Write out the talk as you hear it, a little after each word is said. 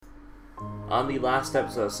On the last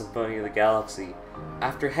episode of Symphony of the Galaxy,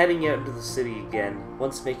 after heading out into the city again,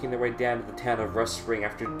 once making their way down to the town of Rust Spring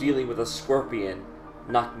after dealing with a scorpion,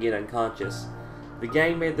 knocking it unconscious, the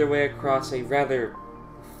gang made their way across a rather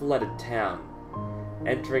flooded town,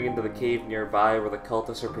 entering into the cave nearby where the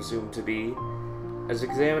cultists are presumed to be, as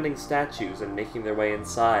examining statues and making their way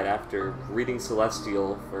inside after reading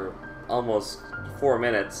Celestial for almost 4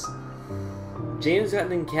 minutes. James got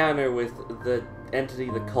an encounter with the entity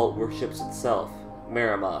the cult worships itself,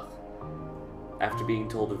 Merimoth. After being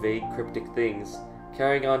told vague, cryptic things,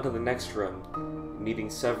 carrying on to the next room, meeting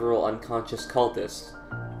several unconscious cultists,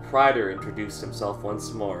 Pryder introduced himself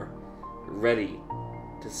once more, ready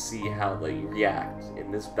to see how they react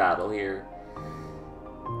in this battle here.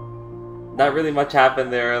 Not really much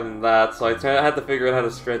happened there other than that, so I had to figure out how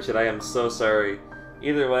to stretch it. I am so sorry.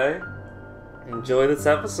 Either way, enjoy this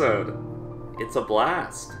episode. It's a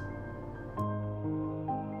blast.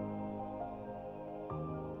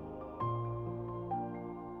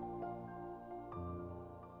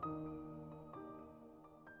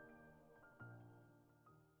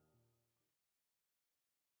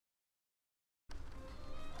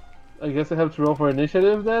 I guess I have to roll for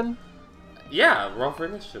initiative then? Yeah, roll for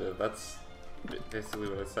initiative. That's basically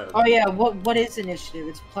what I said. Oh yeah, what is initiative?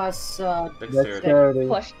 It's plus Dexterity.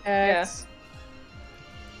 Plus X.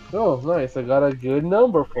 Oh, nice. I got a good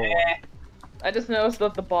number for it. I just noticed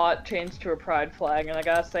that the bot changed to a pride flag, and I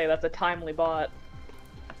gotta say, that's a timely bot.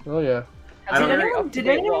 Oh yeah. Did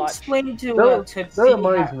anyone explain to That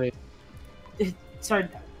reminds me. Sorry,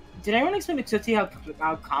 did anyone explain to Tootsie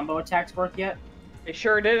how combo attacks work yet? They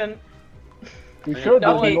sure didn't. You sure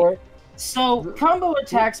Okay. did. So combo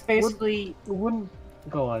attacks basically It wouldn't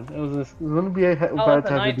go on. It wouldn't be a bad That's a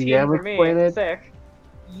time to 19 DM for me. explain it. Sick.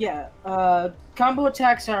 combo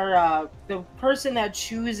attacks are the person that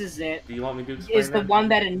chooses it Do you want me to explain is the that? one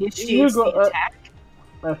that initiates the attack.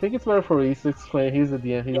 I think it's better for Reese to explain. He's the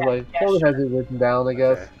DM. He's Yeah, probably sure. has it written down, I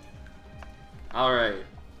guess. Okay. Alright,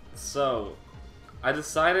 so I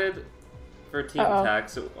decided for team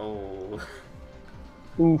attacks,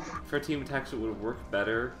 Oof. for team attacks it would work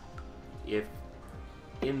better if,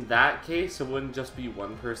 in that case, it wouldn't just be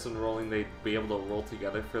one person rolling. They'd be able to roll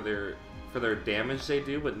together for their damage they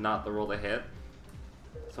do, but not the roll to hit.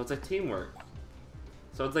 So it's like teamwork.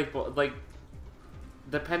 So it's like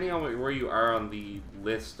depending on where you are on the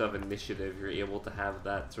list of initiative, you're able to have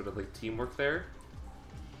that sort of like teamwork there.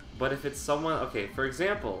 But if it's someone, okay, for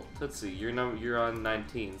example, Tootsie, you're on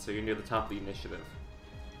 19, so you're near the top of the initiative.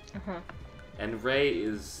 And Ray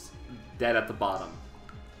is dead at the bottom.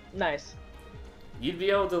 Nice. You'd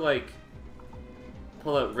be able to, like,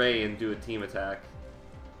 pull out Ray and do a team attack.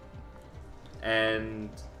 And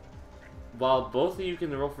while both of you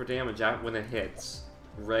can roll for damage when it hits,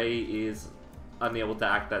 Ray is unable to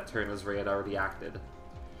act that turn as Ray had already acted.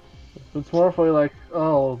 It's more for like,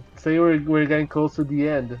 oh, say we're getting close to the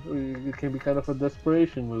end. It can be kind of a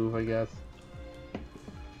desperation move, I guess.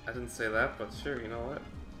 I didn't say that, but sure, you know what?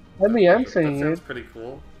 I mean, I'm saying that sounds it. pretty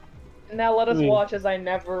cool. Now let us watch as I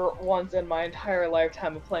never once in my entire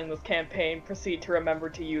lifetime of playing this campaign proceed to remember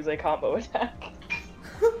to use a combo attack.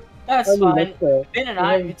 That's I mean, fine. that's, Ben and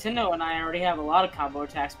I, Nintendo and I already have a lot of combo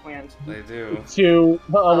attacks planned. They do. 2.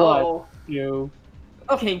 A lot. Oh. 2.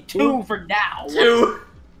 Okay, 2 for now. 2!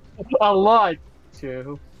 A lot.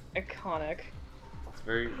 2. Iconic. It's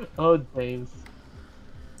very... Oh, James.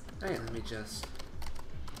 Hey, let me just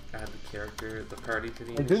add the party to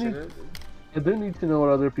the I do need- initiative. I do need to know what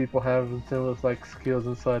other people have in terms of like skills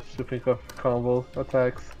and such to pick up combo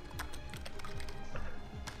attacks.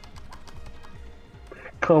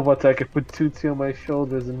 Combo attack, I put Tootsie on my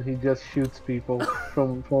shoulders and he just shoots people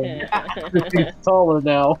from 50 feet taller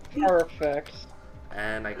now. Perfect.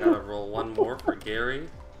 And I gotta roll one more for Gary.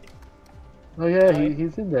 Oh yeah,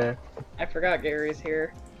 he's in there. I forgot Gary's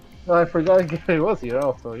here. Oh, I forgot Gary was here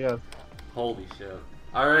also, yes. Holy shit.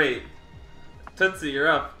 Alright. Tootsie, you're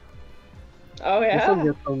up. Oh This will yeah?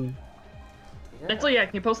 get some... Actually, yeah,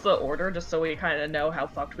 can you post the order just so we kind of know how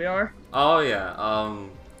fucked we are? Oh yeah,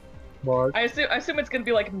 Mark. I assume it's gonna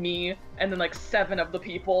be like me, and then like 7 of the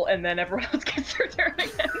people, and then everyone else gets their turn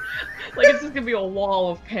again. Like it's just gonna be a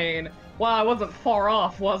wall of pain. Wow, I wasn't far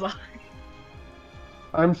off, was I?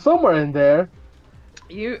 I'm somewhere in there.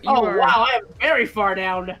 You Oh are... wow, I am very far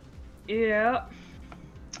down. Yeah.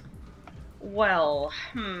 Well,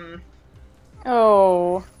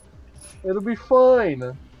 Oh. It'll be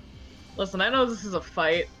fine. Listen, I know this is a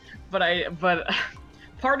fight, but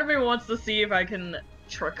part of me wants to see if I can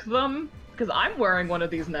trick them, because I'm wearing one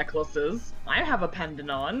of these necklaces. I have a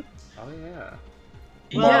pendant on. oh yeah.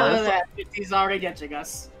 Well, Yeah, look at that. He's already ditching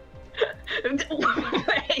us.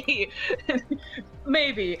 Wait. maybe,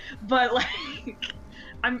 maybe, but like,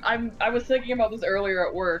 I was thinking about this earlier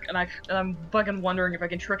at work, and I'm fucking wondering if I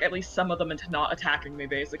can trick at least some of them into not attacking me,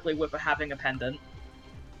 basically, with having a pendant.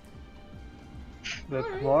 That's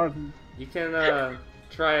smart. You can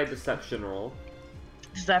try a deception roll.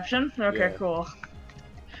 Deception? Okay, Yeah. cool.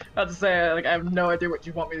 I have to say, like, I have no idea what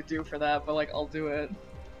you want me to do for that, but like, I'll do it.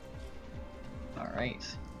 All right.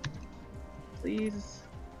 Please.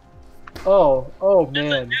 Oh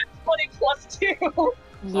man. 20 plus 2.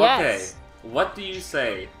 Yes. Okay. What do you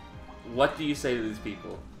say? What do you say to these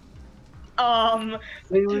people?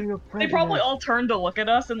 They probably all turn to look at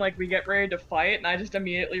us, and like we get ready to fight, and I just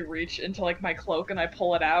immediately reach into like my cloak and I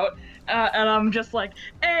pull it out, and I'm just like,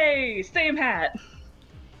 "Hey, same hat."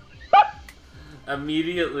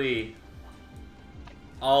 Immediately,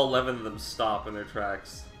 all 11 of them stop in their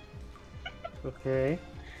tracks. Okay.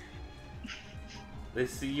 They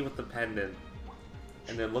see you with the pendant,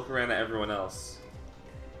 and then look around at everyone else.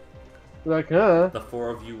 Like, huh? The 4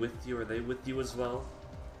 of you with you, are they with you as well?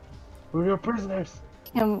 We're your prisoners.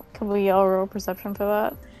 Can we all roll perception for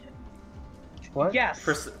that? What? Yes.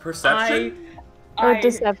 Perception? Or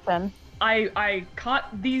deception? I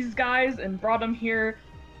caught these guys and brought them here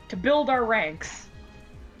to build our ranks.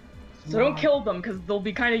 So don't kill them, because they'll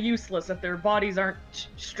be kind of useless if their bodies aren't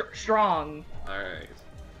strong. Alright.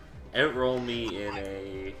 Outroll me in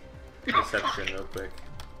a deception real quick.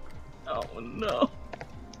 Oh no.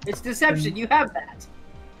 It's deception. You have that.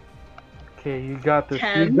 Okay, you got this.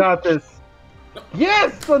 10. You got this.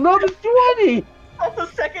 Yes! Another 20! That's the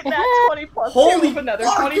second nat 20 plus 2 Holy of another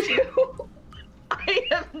fuck! 22. I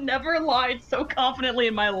have never lied so confidently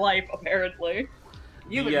in my life, apparently.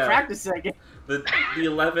 You've been Yeah. practicing. The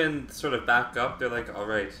 11 sort of back up, they're like,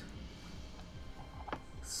 alright.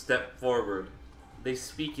 Step forward. They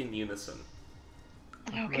speak in unison.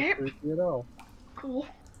 Okay, You know. cool.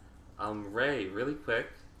 Ray, really quick,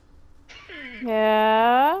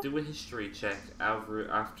 Yeah. do a history check after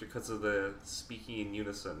because of the speaking in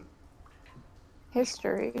unison.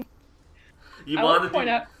 History. You I want want to to point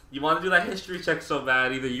out. You want to do that history check so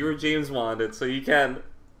bad. Either you or James wanted it, so you can.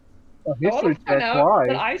 A I want history to point check, out why?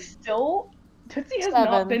 that I still Tootsie has 7.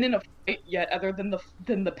 not been in a fight yet, other than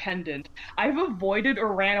the pendant. I've avoided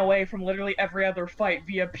or ran away from literally every other fight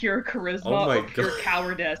via pure charisma Oh my or pure God.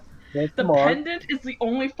 cowardice. That's The smart. pendant is the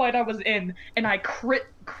only fight I was in, and I crit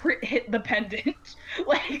hit the pendant.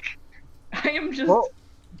 Like, I am just Well,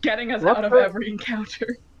 getting us what's out of the- every encounter.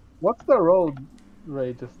 What's the roll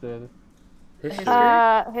Ray just did? History.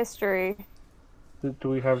 History. Do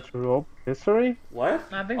we have to roll history? What?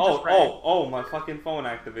 I think Oh, just right. oh, my fucking phone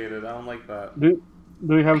activated. I don't like that. Do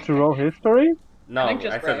we have to roll history? No, think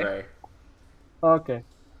just I said Ray. Ray. Okay.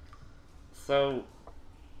 So,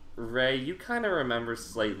 Ray, you kind of remember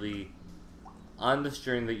slightly on this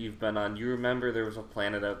journey that you've been on. You remember there was a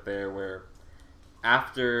planet out there where,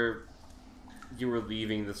 after you were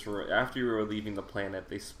leaving the planet,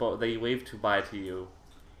 they waved goodbye to you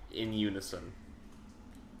in unison,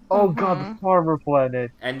 Oh god, the farmer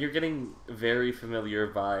planet. and you're getting very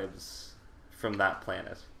familiar vibes from that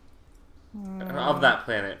planet, of that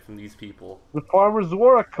planet, from these people. The farmers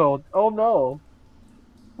wore a coat. Oh no.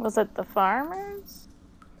 Was it the farmers?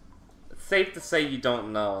 It's safe to say you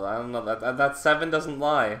don't know. I don't know that 7 doesn't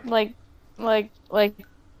lie. Like.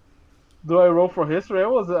 Do I roll for history? I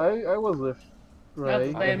was with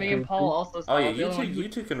Ray. That's me and Paul also. Oh yeah, saw the you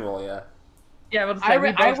two can roll, yeah. Yeah, but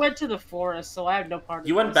I went to the forest, so I have no part.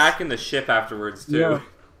 You in went this. back in the ship afterwards too. Yeah.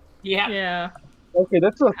 Yeah. Yeah. Okay,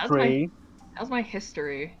 that's a How's 3. How's my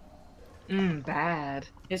history? Bad.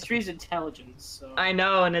 History's intelligence. So. I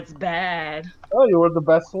know, and it's bad. Oh, you were the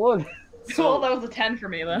best one. Well, that was a 10 for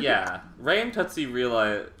me then. Yeah, Ray and Tootsie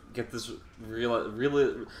get this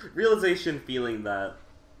realization feeling that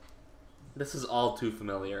this is all too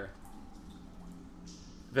familiar.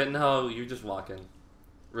 But no, you're just walking.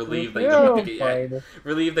 Relieved that Yeah,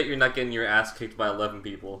 relieved that you're not getting your ass kicked by 11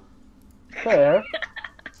 people. Fair.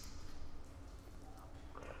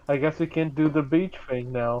 I guess we can't do the beach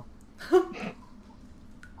thing now.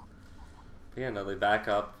 Yeah, no, they back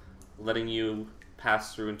up, letting you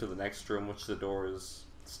pass through into the next room, which the door is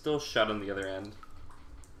still shut on the other end.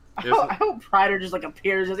 I hope Prider just like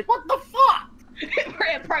appears and is like, what the fuck?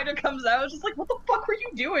 Prider comes out, just like, what the fuck were you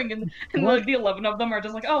doing? And like the 11 of them are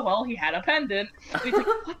just like, oh well, he had a pendant. And he's like,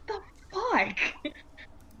 what the fuck?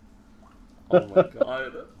 Oh my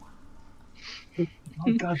god.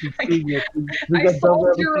 Oh god, you see it. I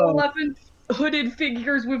solved your 11 hooded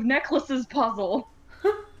figures with necklaces puzzle.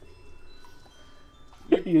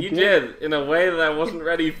 You did, in a way that I wasn't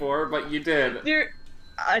ready for, but you did. Dude,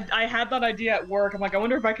 I had that idea at work. I'm like, I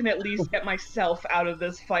wonder if I can at least get myself out of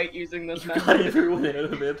this fight using this Got method. everyone out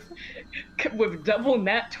of it. With double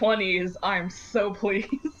nat 20s, I'm so pleased.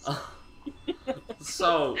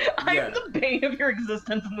 So, I'm yeah. the bane of your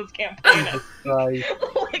existence in this campaign. Right.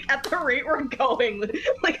 Like, at the rate we're going,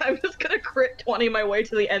 like, I'm just gonna crit 20 my way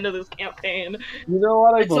to the end of this campaign. You know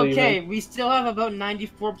what? I It's believe okay. it. We still have about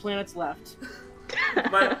 94 planets left.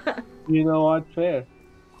 But, You know what? Fair.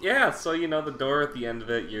 yeah, so, you know, the door at the end of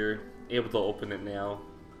it, you're able to open it now.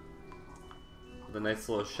 With a nice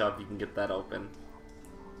little shove, you can get that open.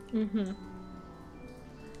 Mm-hmm.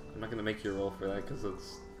 I'm not gonna make you roll for that, because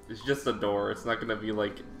it's just a door. It's not gonna be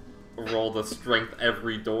like, roll the strength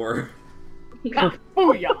every door.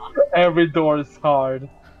 Booyah! Every door is hard.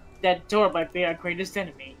 That door might be our greatest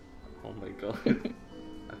enemy. Oh my god.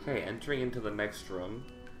 Okay, entering into the next room.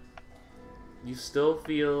 You still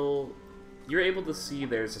feel... You're able to see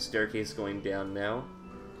there's a staircase going down now.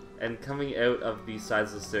 And coming out of the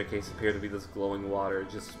sides of the staircase appear to be this glowing water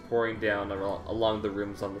just pouring down along the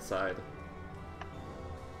rooms on the side.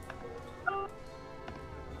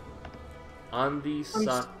 On the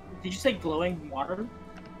side... Did you say glowing water?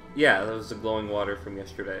 Yeah, that was the glowing water from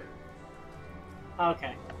yesterday.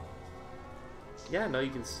 Okay. Yeah, no,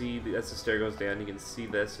 you can see, as the stair goes down, you can see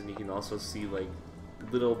this, and you can also see, like,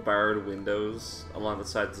 little barred windows along the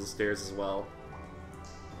sides of the stairs as well.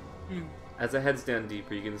 Hmm. As it heads down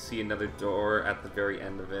deeper, you can see another door at the very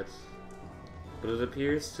end of it. But it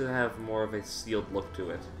appears to have more of a sealed look to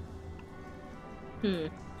it.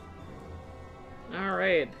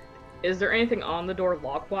 Alright. Is there anything on the door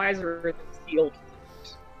lock-wise, or is it sealed?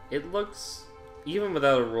 It looks, even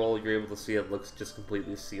without a roll, you're able to see it looks just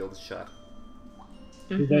completely sealed shut.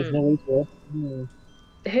 You guys know each other.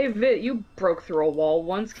 Hey Vit, you broke through a wall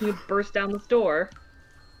once. Can you burst down this door?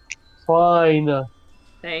 Fine.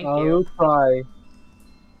 Thank I you. will try.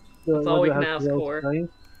 That's all we can ask for.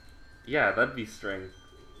 Yeah, that'd be strength.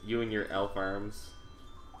 You and your elf arms.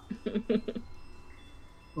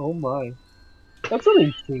 Oh my. That's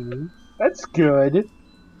an 18. That's good.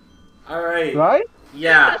 Alright. Right?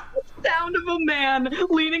 Yeah. That's the sound of a man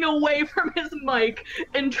leaning away from his mic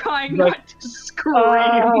and trying Like, not to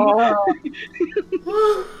scream.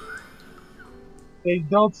 They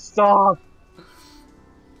don't stop.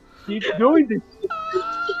 Keep doing this.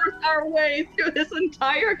 Forced our way through this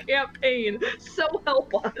entire campaign. So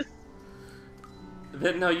help us.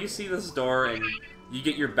 Then, no, you see this door and you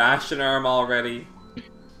get your bastion arm already.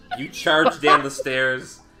 You charge down the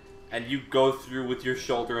stairs and you go through with your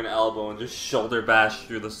shoulder and elbow and just shoulder bash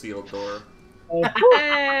through the sealed door.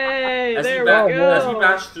 Hey, As there you, we as go. you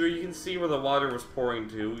bash through, you can see where the water was pouring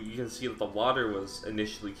to. You can see that the water was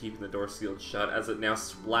initially keeping the door sealed shut, as it now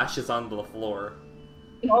splashes onto the floor.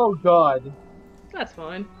 Oh god. That's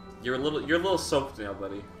fine. You're a little soaked now,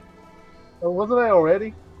 buddy. Oh, wasn't I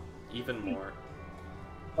already? Even more.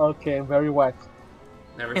 Okay, I'm very wet.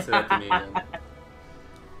 Never say that to me again.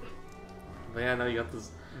 But yeah, now you got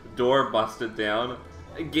this door busted down.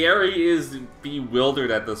 Gary is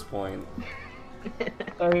bewildered at this point.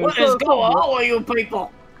 I mean, What is going on with you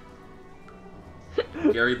people?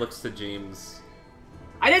 Gary looks to James.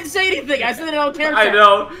 I didn't say anything. I said it out character. I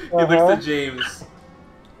know! He looks Uh-huh. to James.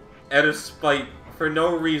 Out of spite, for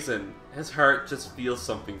no reason, his heart just feels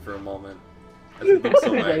something for a moment. As he looks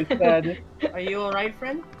away. I said, Are you alright,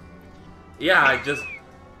 friend? Yeah,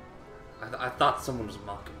 I thought someone was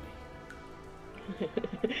mocking me.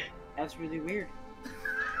 That's really weird.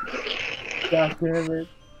 God damn it.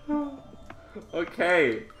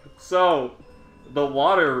 Okay, so the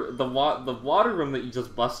water room that you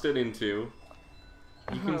just busted into,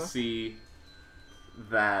 you can see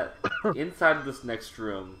that inside of this next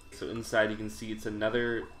room. So inside you can see it's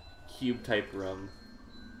another cube type room.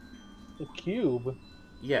 A cube?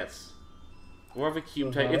 Yes, more of a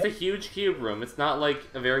cube type. It's a huge cube room. It's not like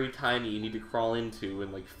a very tiny you need to crawl into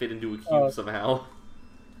and like fit into a cube somehow.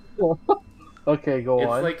 Okay, go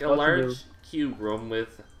on. It's like a What's large new? cube room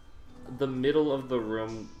with the middle of the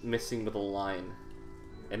room missing with a line.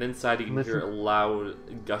 And inside you can hear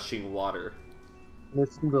loud gushing water.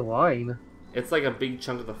 Missing the line. It's like a big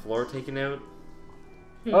chunk of the floor taken out.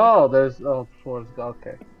 Oh, there's... Oh, floor's...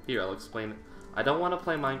 Okay. Here, I'll explain it. I don't want to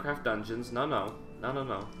play Minecraft Dungeons. No, no. No, no,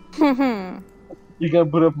 no. You gonna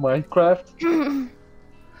put up Minecraft?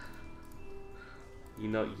 You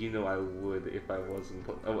know I would if I wasn't...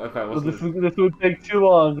 if I So wasn't... this would take too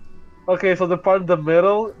long. Okay, so the part in the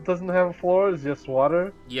middle doesn't have a floor, it's just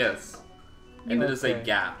water? Yes. And it is a Okay.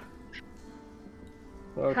 gap.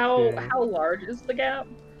 Okay. How large is the gap?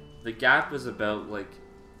 The gap is about, like...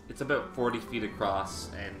 It's about 40 feet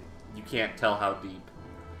across, and you can't tell how deep.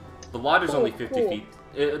 The water's only 50 cool. feet.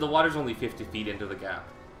 The water's only 50 feet into the gap.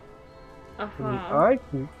 I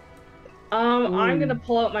see. I'm gonna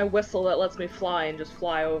pull out my whistle that lets me fly and just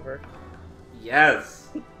fly over. Yes.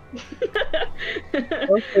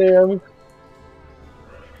 Okay,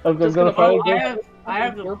 I'm Just gonna gonna find Oh, it. I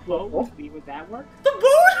have the boat with me. Would that work? The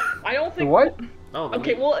boat. I don't The think. what? Oh.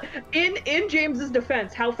 Okay, well, in James's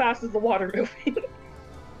defense, how fast is the water moving?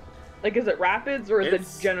 Like, is it rapids or is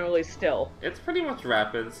It's- it generally still? It's pretty much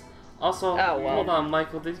rapids. Also, Oh, well. hold on,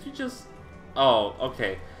 Michael. Did you just? Oh,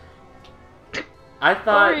 okay. I What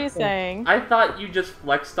thought. were you saying? I thought you just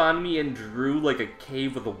flexed on me and drew like a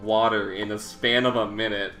cave with water in a span of a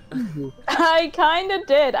minute. I kind of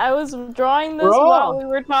did. I was drawing this Bro. while we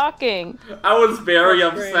were talking. I was very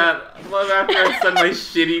That's great. upset after I sent my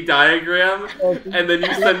shitty diagram, and then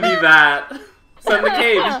you send me that. Send the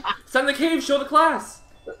cave. Send the cave. Show the class.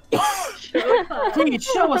 Please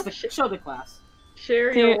show the class.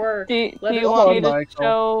 Share Do your you, work. do, you- Let do us you Come want on, me to Michael.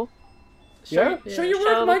 show? Yeah? Show your Show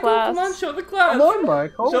work, the Michael. class. Come on, show the class. Come on,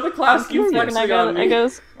 Michael. Show the class. Keep Come on. I flexing on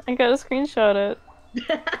me. gotta screenshot it.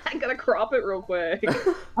 I gotta crop it real quick.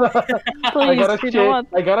 Please,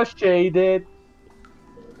 I gotta shade it.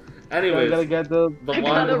 I Anyways, gotta get the the I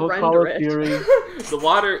water, gotta whole render color it. theory. the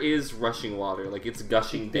water is rushing water. Like it's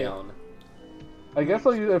gushing down. I guess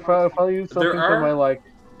I'll use if I'll use something There for are- my like.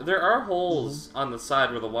 There are holes on the side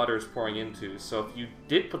where the water is pouring into, so if you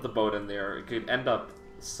did put the boat in there, it could end up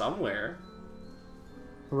somewhere.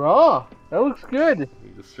 Raw. That looks good.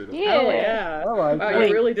 You just straight up- Yeah. Oh yeah. I like Wow, it.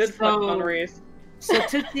 you really did fuck So- on Reese. So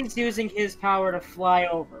Tootsie's using his power to fly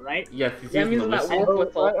over, right? Yes, he's Yeah, I'm using the using that whistle. warp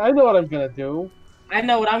whistle. I know what I'm gonna do. I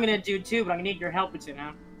know what I'm gonna do too, but I'm gonna need your help with it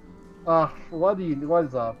now. What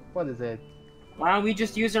is up? What is it? Why don't we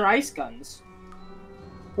just use our ice guns?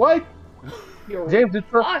 What? You're James, it's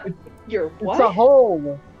what? a, You're it's what? a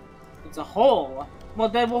hole. It's a hole. Well,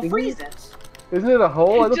 then we'll freeze it. Isn't it a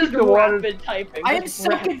hole? I It's don't just think the water. rapid typing. I am Just so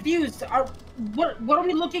rapid. confused. What are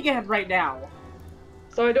we looking at right now?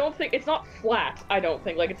 So I don't think it's not flat. I don't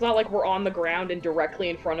think it's not like we're on the ground and directly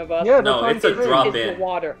in front of us. Yeah, No, that's it's a what I'm saying. drop It's in. the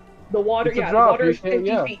water. The water, It's a yeah, drop, the water is you can't- 50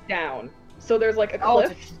 yeah. feet down. So there's like a Oh,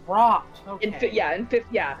 cliff. it's dropped. Okay.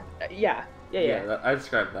 Yeah. I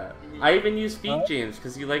described that. I even use feet, James,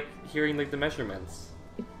 because you like hearing like the measurements.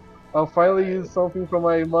 I'll finally use something from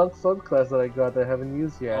my monk subclass that I got that I haven't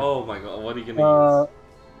used yet. Oh my god, what are you gonna use?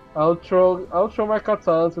 I'll throw my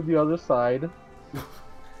katana to the other side.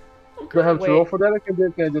 Do I have to Wait. roll for that?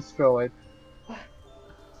 Can I just throw it?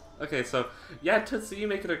 Okay, so yeah, Tootsie, you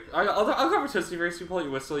make it a. I'll cover Tootsie first. You pull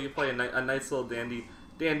your whistle. You play a nice little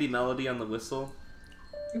dandy melody on the whistle,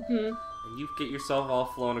 hmm and you get yourself all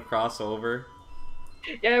flown across over.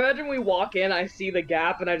 Yeah, imagine we walk in, I see the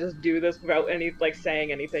gap, and I just do this without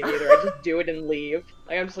saying anything either. I just do it and leave.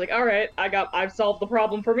 I'm just like, all right, I've solved the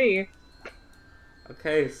problem for me.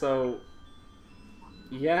 Okay, so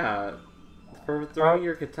yeah, for throwing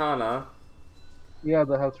your katana, Yeah,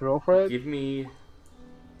 do I have to roll for it? give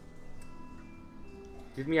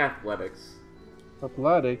me athletics.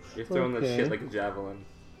 Athletics. You're throwing that Okay. shit like a javelin.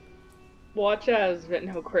 Watch as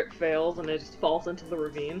no crit fails, and it just falls into the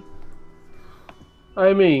ravine.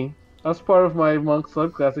 I mean, as part of my monk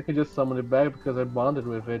subclass, I can just summon it back because I bonded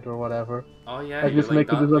with it or whatever. Oh yeah, I you're just like make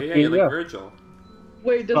it Dante. disappear, Yeah, you're like yeah. Virgil.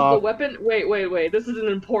 Wait, does Stop. the weapon... Wait, this is an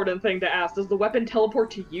important thing to ask. Does the weapon teleport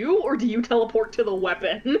to you, or do you teleport to the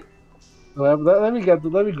weapon? Let me grab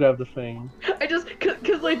the thing. I just...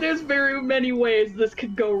 Cause like, there's very many ways this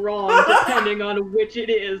could go wrong, depending on which it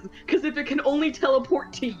is. Cause if it can only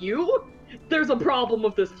teleport to you, there's a problem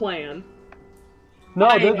with this plan. No,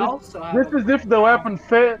 I this also have is if the weapon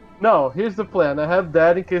fit. No, here's the plan. I have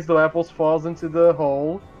that in case the apples falls into the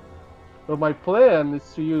hole. But my plan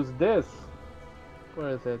is to use this. Where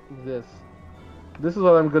is it? This. This is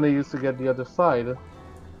what I'm gonna use to get the other side.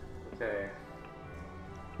 Okay.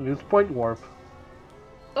 Use point warp.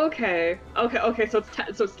 Okay, so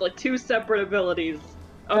it's like two separate abilities.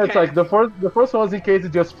 Yeah, Okay. it's like the first one is in case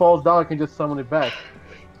it just falls down, I can just summon it back.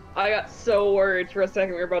 I got so worried for a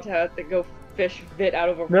second we were about to have to go fish Vit out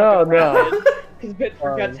of a No, fucking no. rapid. Because Vit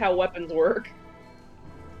forgets how weapons work.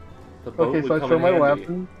 The boat Okay, would so I come throw in my handy.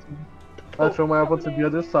 weapon. I throw my weapon to the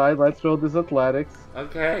other side. Let's throw this athletics.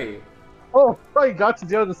 Okay. Oh, I got to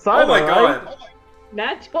the other side. Oh my alright. god!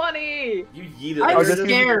 Nat 20! You yeeted I'm I'll us. just-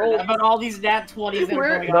 scared about all these nat 20s that are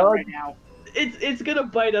We're- going No. on right now. It's gonna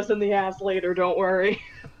bite us in the ass later, don't worry.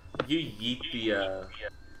 You yeet the.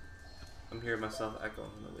 I'm hearing myself echo.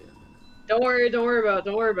 No, wait a minute. Don't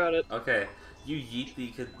worry about it. Okay, you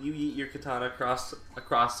yeet your katana across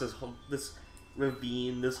this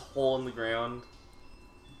ravine, this hole in the ground.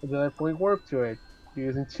 And then I point warp to it,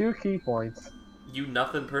 using 2 key points. you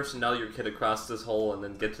nothing personnel your kid across this hole and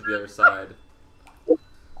then get to the other side.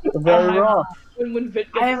 Very wrong. When Vit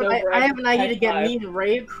I gets have, over, I have an idea to get high me and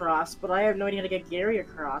Ray across, but I have no idea how to get Gary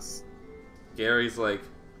across. Gary's like,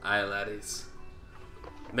 aye laddies.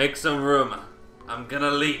 Make some room. I'm gonna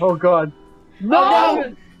leap. Oh god. No! Oh,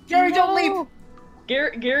 No! Gary, don't leap!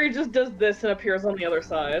 Gary just does this and appears on the other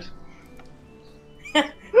side.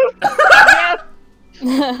 That's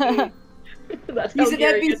how He's an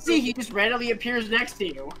Gary gets NPC, he just randomly appears next to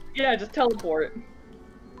you. Yeah, just teleport.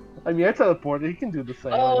 I mean, I teleported. He can do the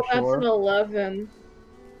same. Oh, I'm that's sure. an 11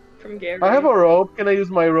 from Gary. I have a rope. Can I use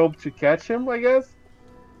my rope to catch him? I guess.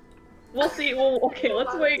 We'll see. Well, okay,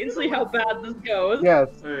 let's wait and see how bad this goes. Yes.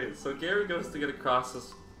 Alright, so Gary goes to get across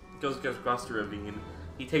the ravine.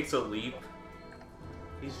 He takes a leap.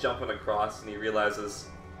 He's jumping across and he realizes,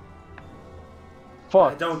 I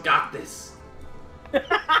Fuck. don't got this.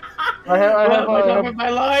 I have my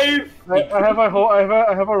life!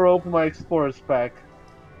 I have a rope in my explorer's pack.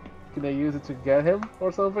 Can I use it to get him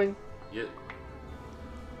or something? You,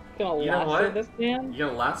 Gonna You know lasso what? this man? you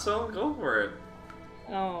gonna lasso? Go for it.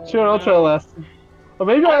 Oh, Sure, I'll try no. last. Or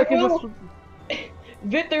maybe I can will- just.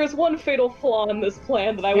 Vit, there's one fatal flaw in this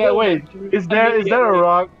plan that I Yeah, will wait. mention Is there a immediately.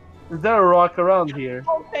 rock? Is there a rock around here?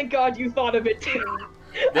 Oh, thank God you thought of it too.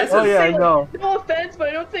 This Oh is- yeah, I know. No offense, but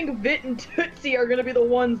I don't think Vit and Tootsie are gonna be the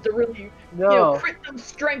ones to really, No. crit them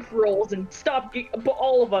strength rolls and stop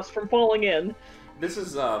all of us from falling in. This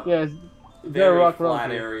is Yeah. Is there a very rock flat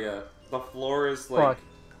around here? area. The floor is like Fuck.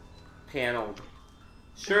 paneled.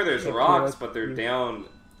 Sure, there's Okay, rocks, let's but they're see. down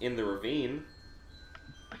in the ravine.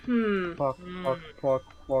 Fuck.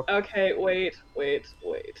 Fuck. Okay, wait. Where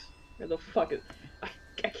the fuck is...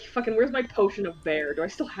 fucking, where's my potion of bear? Do I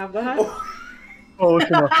still have that?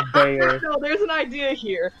 Potion of bear. No, there's an idea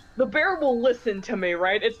here. The bear will listen to me,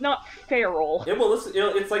 right? It's not feral. It will listen.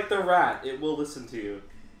 It's like the rat. It will listen to you.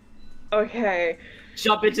 Okay.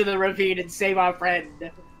 Jump into the ravine and save our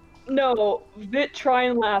friend. No, Vit, try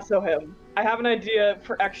and lasso him. I have an idea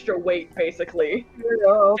for extra weight, basically.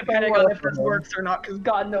 Yeah, I'll Depending try on if this that. works or not, because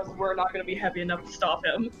God knows we're not going to be heavy enough to stop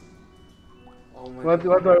him. Oh my What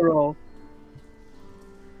god. do I roll?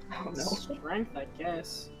 Oh no. Strength, I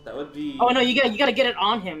guess. That would be. Oh no, you gotta get it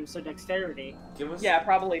on him, so dexterity. Give us. Yeah,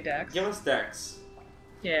 probably Dex. Give us Dex.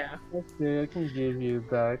 Yeah. Okay, I can give you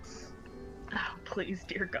Dex. Oh, please,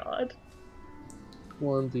 dear God.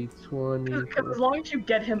 1d20. Because as long as you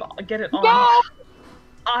get it on.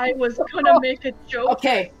 I was gonna make a joke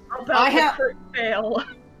Okay, about I the have- crit fail.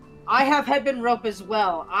 I have headband rope as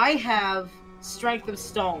well. I have strength of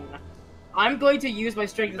stone. I'm going to use my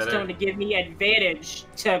strength of Better- stone to give me advantage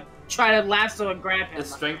to try to lasso and grab him.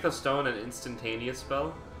 Is Strength of Stone an instantaneous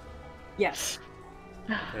spell? Yes.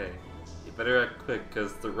 Okay. You better act quick,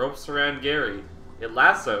 because the rope's around Gary. It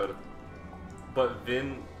lassoed. But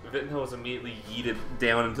Vinho was immediately yeeted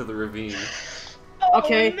down into the ravine.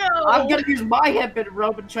 Okay, Oh, no. I'm gonna use my headband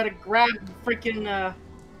rope and try to grab freaking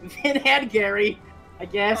Vin and Gary, I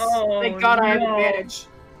guess. Oh, Thank God I have no. advantage.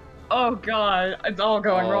 Oh God, it's all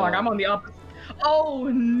going Oh. wrong. I'm on the opposite. Oh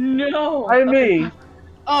no. I mean,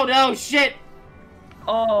 Oh no, shit!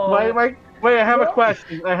 Oh. wait, I have a What?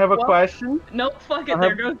 question. I have a What? question. Nope, fuck it. I There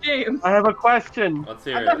have- goes James. I have a question. Let's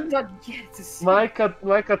I'm hear not it. done yet. It's a My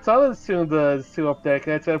katana's still up there.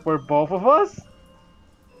 Can I teleport both of us?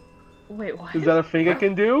 Wait, what? Is that a thing I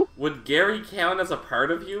can do? Would Gary count as a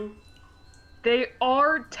part of you? They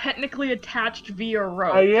are technically attached via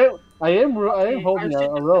rope. I am holding a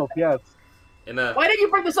rope. Yes. In a Why didn't you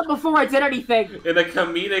bring this up before I did anything? in a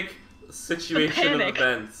comedic situation of Panic.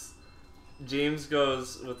 events, James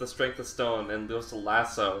goes with the Strength of Stone and goes to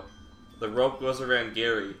lasso. The rope goes around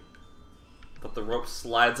Gary, but the rope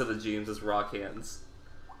slides out of James's rock hands.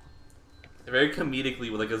 Very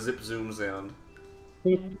comedically with like a zip zoom sound.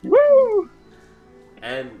 Woo!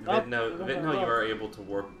 And Oh, Vidno, you are able to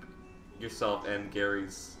warp yourself and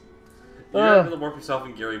Gary's. Ah. You're able to warp yourself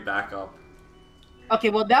and Gary back up. Okay,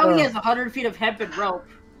 well now he has 100 feet of headband rope,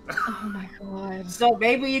 Oh my God. so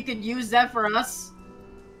maybe you could use that for us.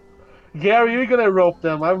 Gary, you're gonna rope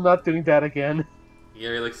them. I'm not doing that again.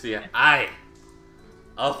 Gary looks at you. Aye.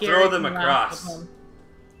 I'll Gary throw them can laugh across. with him.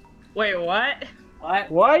 Wait, what? What?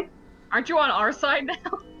 What? Aren't you on our side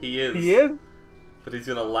now? He is. He is? But he's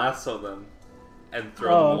gonna lasso them and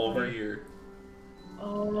throw Oh, them okay. over here.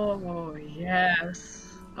 Oh yes.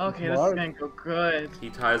 Okay, this is Smart. gonna go good. He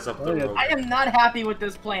ties up Oh, the yeah. rope. I am not happy with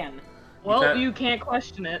this plan. Well, can't- you can't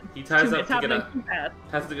question it. He ties up It's to get happening a too fast.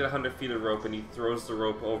 has to get 100 feet of rope, and he throws the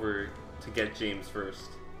rope over to get James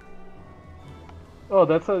first. Oh,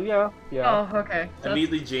 that's a yeah. Oh, okay.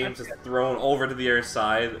 Immediately, James is thrown over to the other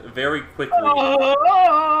side very quickly.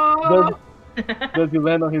 Oh! Does he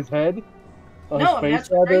land on his head? On No, I mean, his that's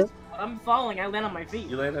face, rather? crazy. I'm falling. I land on my feet.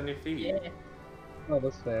 You land on your feet. Yeah. Oh,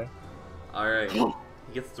 that's fair. Alright. He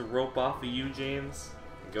gets the rope off of you, James.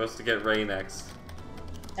 He goes to get Ray next.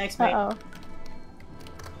 Thanks, mate. Uh-oh.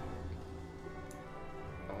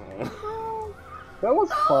 Oh. That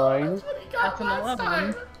was fine. That's an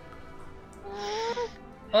 11.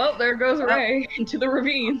 Well, there goes Ray into the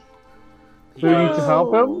ravine. He Do we need to goes,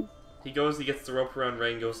 help him? he gets the rope around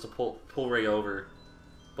Ray and goes to pull Ray over.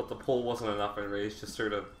 But the pull wasn't enough and Ray's just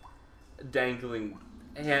sort of dangling.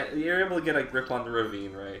 And you're able to get a grip on the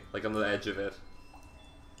ravine, Ray. Like on the edge of it.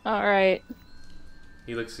 Alright.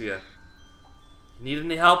 He looks at you. Need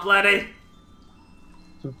any help, laddie?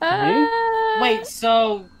 Me? Wait,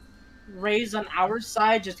 so Ray's on our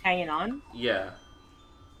side just hanging on? Yeah.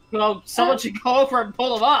 Well, someone should go over and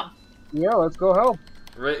pull him up. Yeah, let's go help.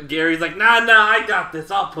 Gary's like, nah, I got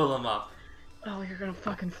this. I'll pull him up. Oh, you're gonna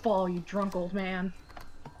fucking fall, you drunk old man.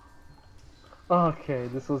 Okay,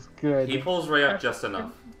 this was good. He pulls Ray up just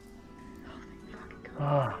enough.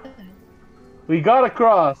 Ah. We got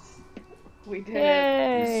across. We did it.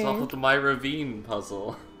 You Yay! solved my ravine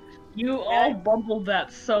puzzle. You all bumbled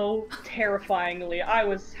that so terrifyingly. I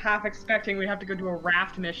was half expecting we'd have to go do a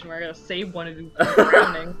raft mission where I gotta save one and do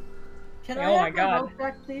drowning. Can Oh I my have God. the rope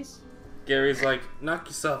back, please? Gary's like, knock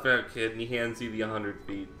yourself out, kid, and he hands you the 100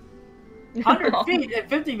 feet. 100 feet and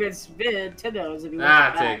 50 minutes Nintendo's if you want Ah,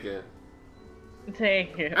 it back. take it.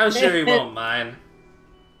 Take it. I'm sure he won't mind.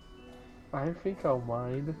 I think I'll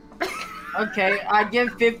mind. Okay, I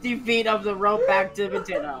give 50 feet of the rope back to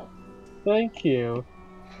Nintendo. Thank you.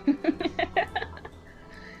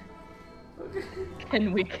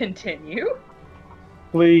 Can we continue?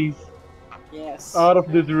 Please, Yes. out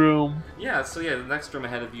of this room. Yeah, so yeah, the next room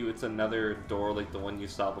ahead of you, it's another door like the one you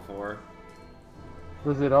saw before.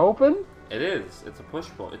 Does it open? It is. It's a push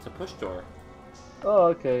door. Oh,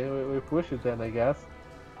 okay. We push it then, I guess.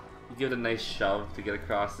 You give it a nice shove to get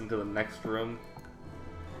across into the next room.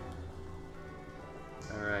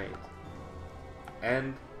 Alright.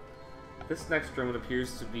 And this next room, it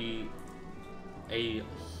appears to be a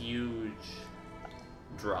huge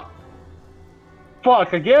drop.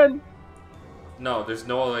 Fuck, again? No, there's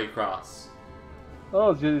no other way across.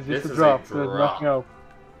 Oh, it's just This a is drop. a There's drop. nothing else.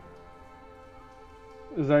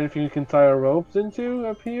 Is there anything you can tie our ropes into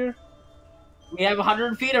up here? We have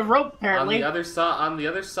 100 feet of rope, On apparently. the other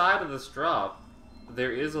side of this drop,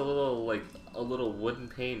 there is a little wooden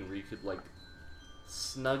pane where you could like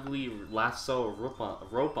snugly lasso a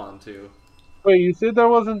rope onto. Wait, you said there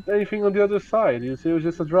wasn't anything on the other side. You said it was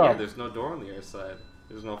just a Yeah, drop. there's no door on the other side.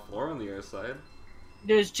 There's no floor on the other side.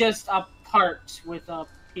 There's just a part with a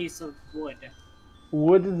piece of wood.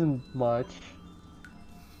 Wood isn't much.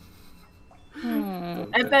 Hmm.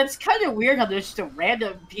 And that's kind of weird how there's just a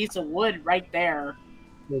random piece of wood right there.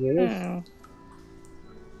 It is. Hmm.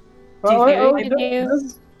 Well, Do you oh, think we could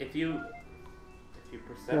use- If you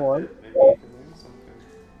percept Go on. it, maybe you can learn something.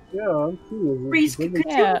 yeah, I'm curious. Reese,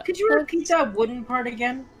 Yeah, could you repeat that wooden part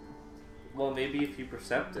again? Well, maybe if you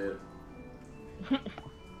percept it.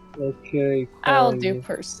 Okay. I'll fine. do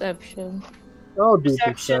perception. I'll do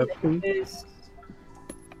Perception perception. is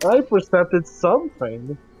I percepted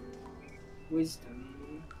something.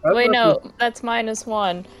 wisdom. I Wait, thought no, that's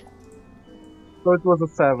 -1. So it was a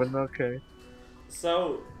 7. Okay.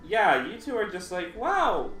 So yeah, you two are just like,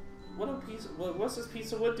 wow, what's this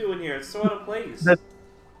piece of wood doing here? It's so out of place.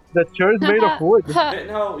 The chair is made of wood.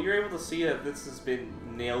 No, you're able to see that this has been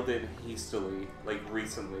nailed in hastily, like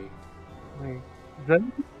recently. Wait, is that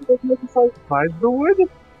besides the wood?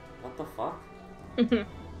 What the fuck?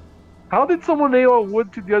 How did someone nail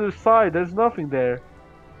wood to the other side? There's nothing there.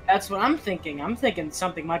 That's what I'm thinking. I'm thinking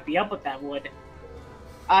something might be up with that wood.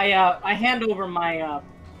 I hand over my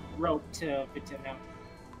rope to Nintendo.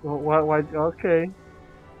 Well, why? Okay.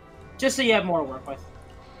 Just so you have more to work with.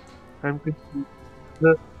 I'm confused.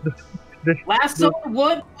 The Lasso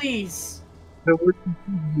wood, please. wood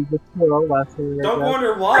continues. The floor lasso. Don't go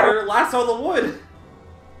underwater. Lasso the wood.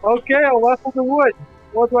 Okay, I'll lasso the wood.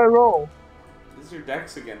 What do I roll? This is your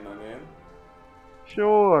dex again, my man.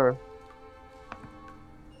 Sure.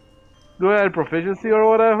 Do I add proficiency or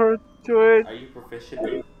whatever to it? Are you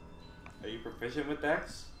proficient? Are you proficient with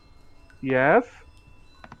dex? Yes.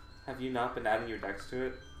 Have you not been adding your dex to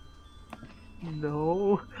it?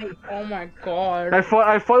 No. Oh my god. I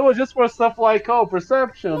thought it was just for stuff like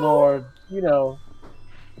perception or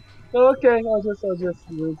Okay, I'll just use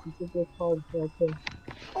it. Okay.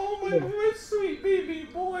 Oh my sweet baby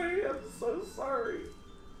boy, I'm so sorry.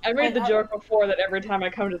 I made the joke before that every time I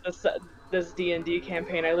come to this D&D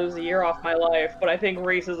campaign, I lose a year off my life, but I think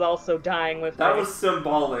Reese is also dying with That me. was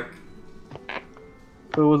symbolic.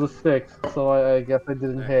 So it was a 6, so I guess I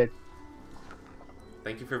didn't hit.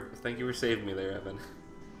 Thank you for saving me there, Evan.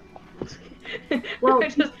 Well, I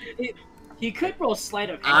just he could roll sleight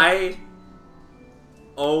of hand. I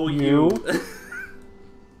owe you.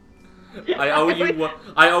 I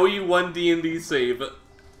owe you one D&D save.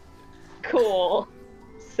 cool.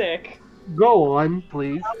 Sick. Go on,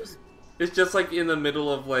 please. It's just like in the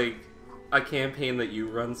middle of like a campaign that you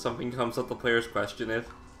run, something comes up, the players question it.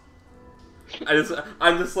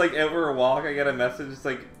 I'm just like over a walk, I get a message, it's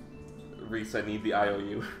like, Reese, I need the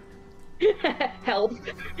IOU. Help.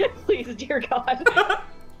 Please, dear God.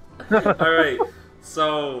 Alright,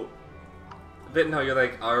 so Vinto, you're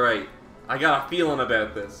like, alright, I got a feeling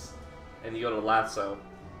about this. And you go to lasso,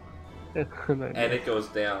 and it goes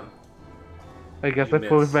down. I guess You I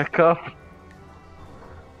pull miss. it back up.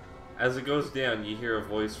 As it goes down, you hear a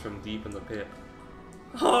voice from deep in the pit.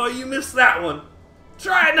 Oh, you missed that one!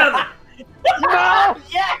 Try another! No!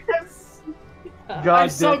 Yes! God I'm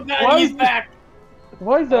so damn- glad he's back!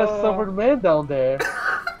 Why is that stubborn man down there?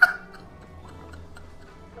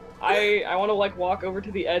 I want to like walk over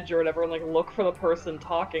to the edge or whatever and like look for the person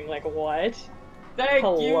talking. Like what? Thank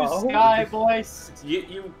Hello? you, Sky Voice!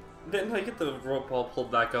 You then get the rope all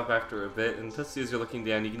pulled back up after a bit, and just as you're looking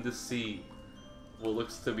down, you can just see what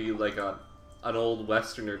looks to be like an old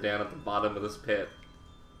westerner down at the bottom of this pit.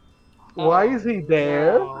 Why is he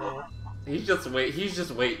there? No. He's just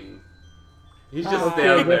waiting. He's just Oh.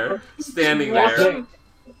 standing there, standing There's there. some,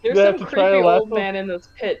 there's Do I have some to try creepy a old lasso? man in this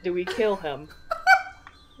pit. Do we kill him?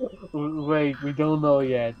 Wait, we don't know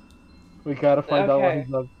yet. We gotta find out what Okay.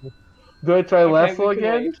 he's up to. Do I try Okay, lasso we can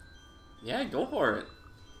again? wait. Yeah, go for it.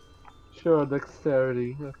 Sure,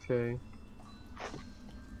 dexterity. Okay.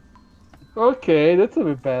 Okay, that's a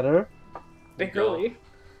bit better. You go, Barely.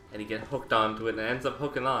 and you get hooked onto it, and it ends up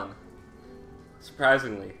hooking on.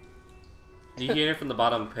 Surprisingly, you hear it from the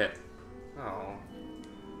bottom pit. Oh.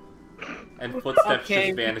 And footsteps Okay,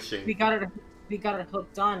 just vanishing. We got it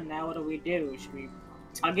hooked on, now what do we do? Should we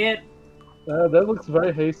tug it? That looks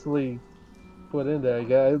very hastily put in there.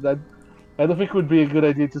 I don't think it would be a good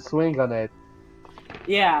idea to swing on it.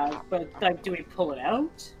 Yeah, but like, do we pull it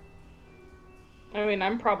out? I mean,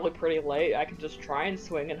 I'm probably pretty late. I could just try and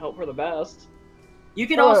swing and hope for the best. You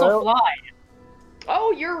can Oh, also well. fly.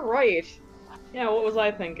 Oh, you're right. Yeah, what was I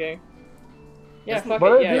thinking? Yeah, Isn't- fuck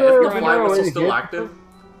But it. Yeah, yeah, Is you're the we right. fly know whistle it still hit- active?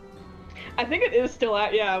 I think it is still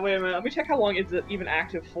at. Yeah, wait a minute. Let me check how long is it even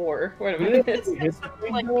active for. Wait a Didn't minute. I hit the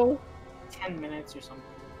thing Like though? 10 minutes or something.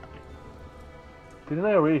 Didn't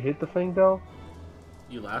I already hit the thing though?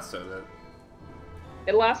 You lassoed it.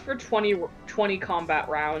 It lasts for 20 combat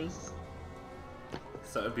rounds.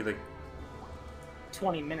 So it'd be like,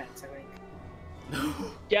 20 minutes, I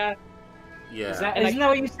think. Yeah, yeah, Isn't And that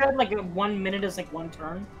what you said? Like 1 minute is like one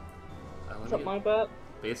turn? something like that.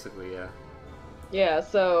 Basically, yeah. Yeah,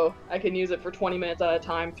 so I can use it for 20 minutes at a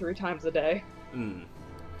time, 3 times a day. Mm.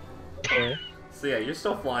 Okay. So yeah, you're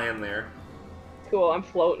still flying there. Cool, I'm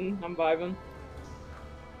floating, I'm vibing.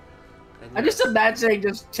 And I'm you're- just imagining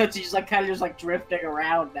just Tootsie just like kind of just like drifting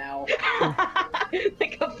around now.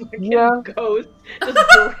 Like a fucking Yeah. ghost, just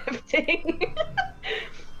drifting.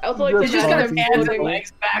 I also like to He's just Just got imagine his I'm hands and floating.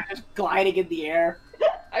 legs back, just gliding in the air.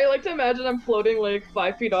 I like to imagine I'm floating like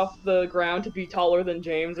 5 feet off the ground to be taller than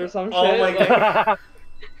James or some Oh shit. my like, God.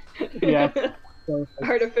 Yeah.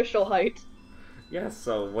 artificial height. Yeah.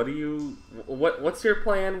 So what do you? What's your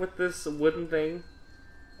plan with this wooden thing?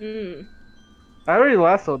 Mm. I already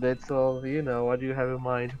lassoed it, so you know what do you have in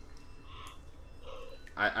mind?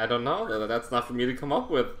 I don't know. That's not for me to come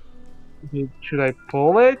up with. Should I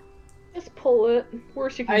pull it? Just pull it.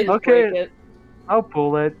 Worse, you can just Okay. break it. I'll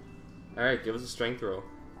pull it. All right, give us a strength roll.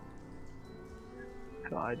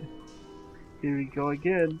 God. Here we go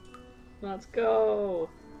again. Let's go.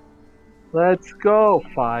 Let's go.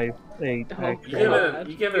 5, 8, Oh, You actually. give it God.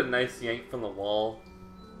 you give it a nice yank from the wall,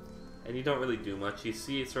 and you don't really do much. You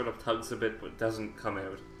see it sort of tugs a bit, but doesn't come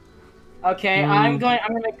out. Okay, I'm gonna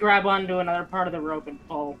grab onto another part of the rope and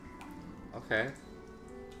pull. Okay.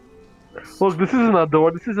 Look, this isn't a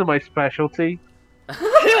door. This isn't my specialty.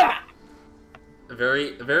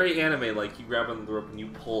 Very anime like. You grab on the rope and you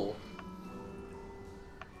pull.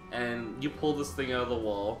 And you pull this thing out of the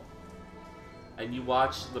wall. And you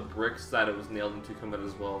watch the bricks that it was nailed into come out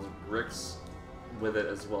as well. As bricks with it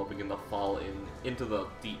as well begin to fall into the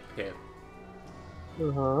deep pit.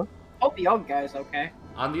 Uh-huh. Hope the old guy's okay.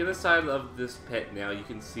 On the other side of this pit now, you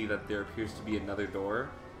can see that there appears to be another door.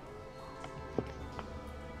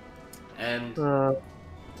 And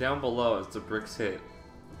down below, as the bricks hit,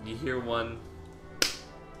 you hear one.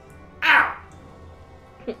 Ow!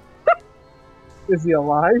 Is he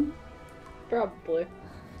alive? Probably.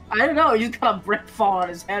 I don't know. You just got a brick fall on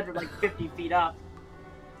his head from like 50 feet up.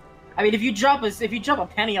 I mean, if you drop a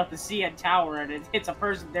penny off the CN tower and it hits a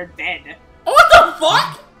person, they're dead. What the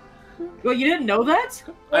fuck? Well, you didn't know that?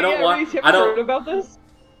 I don't want. Reese, you I ever don't. heard about this?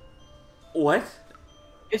 What?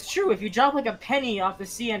 It's true. If you drop like a penny off the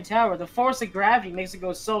CN tower, the force of gravity makes it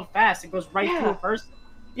go so fast it goes right through a person.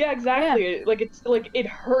 Yeah, exactly. Like it's like it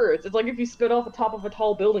hurts. It's like if you spit off the top of a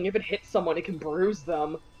tall building, if it hits someone, it can bruise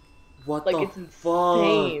them. What Like the it's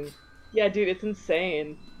insane. fuck? Yeah, dude, it's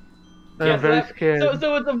insane. I'm very scared.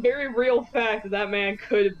 So it's a very real fact that man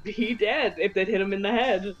could be dead if they hit him in the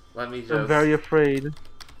head. Let me just. I'm very afraid.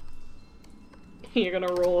 You're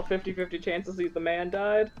gonna roll a 50-50 chance to see if the man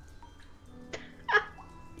died.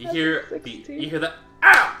 You hear That's a the 16. you hear the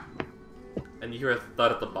ah, and you hear a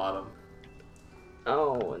thud at the bottom.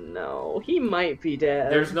 Oh no, he might be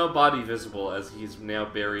dead. There's no body visible as he's now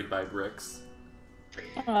buried by bricks.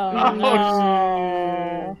 Oh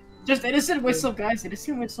no. Just innocent whistle, guys.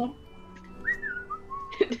 Innocent whistle.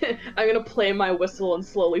 I'm gonna play my whistle and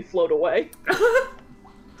slowly float away.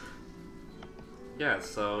 Yeah,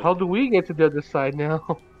 so How do we get to the other side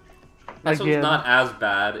now? this one's Again. not as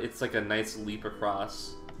bad. It's like a nice leap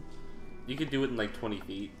across. You could do it in like 20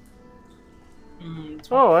 feet.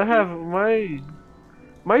 Oh, I have my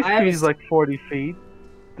I have speed a is like 40 feet.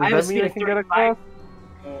 I Does have that a mean I speed can of get 35.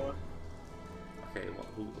 across? Okay,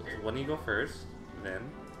 when do you go first?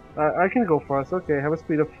 Then I can go first. Okay, I have a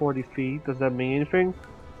speed of 40 feet. Does that mean anything?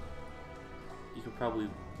 you could probably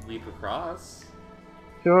leap across.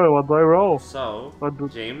 Sure. What do I roll? So, What do...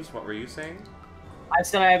 James, what were you saying? I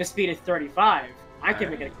said I have a speed of 35. I can Alright.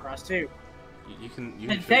 make it across too. You can. You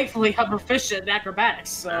And can thankfully, I'm proficient in acrobatics,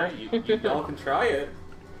 so. Alright, you all can try it.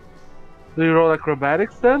 Do you roll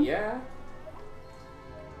acrobatics then? Yeah.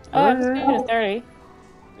 Oh, I'm speaking to 30.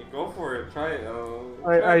 Yeah, go for it. Try it.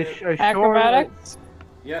 I sure. Acrobatics?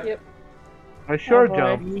 Yeah. Yep. I sure Oh, boy.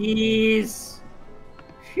 jump. Please.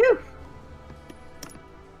 Phew.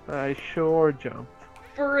 I sure jump.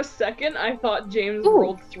 For a second, I thought James Ooh,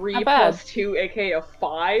 rolled 3 not bad. plus 2, aka a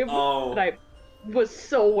 5. Oh. And I was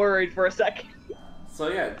so worried for a second. So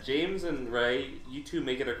yeah, James and Ray, you two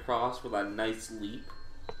make it across with a nice leap.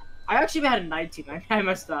 I actually had a 19. I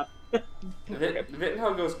messed up.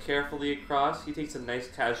 Vittenhell goes carefully across. He takes a nice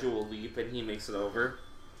casual leap and he makes it over.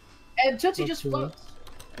 And Tootsie just Okay. floats.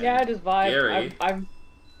 And Yeah, I just vibe. Gary, I'm.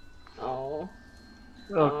 Oh.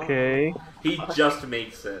 Okay. he just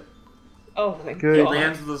makes it. Oh, thank Good. He God.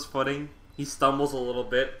 lands with his footing. He stumbles a little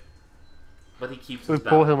bit, but he keeps We his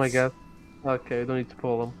pull him, I balance. guess. Okay, don't need to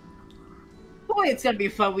pull him. Boy, it's gonna be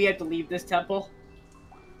fun. We have to leave this temple.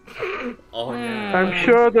 Oh yeah. I'm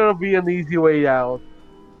sure there'll be an easy way out.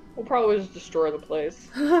 We'll probably just destroy the place.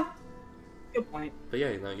 Good point. But yeah,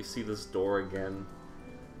 you see this door again.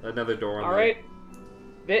 Another door on Alright.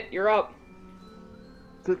 Vit, you're up.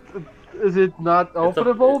 Is it not the...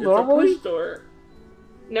 openable it's normally? a push door.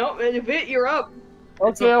 No, Vit, you're up.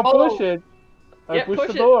 It's Okay, a I'll pull. push it. I Yeah, push push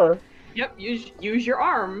the it. door. Yep, use your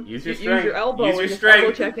arm. Use your Use strength. your elbow. Use your and just strength.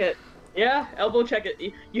 Elbow check it. Yeah, elbow check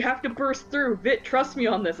it. You have to burst through. Vit, trust me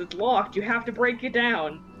on this. It's locked. You have to break it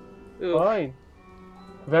down. Oof. Fine.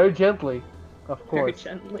 Very gently, of Very course.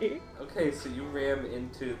 gently. Okay, so you ram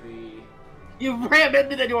into the You ram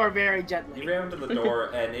into the door very gently. You ram into the door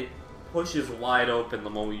and it pushes wide open the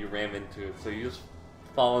moment you ram into it. So you just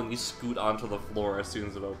fall and you scoot onto the floor as soon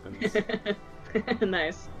as it opens.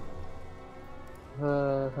 Nice.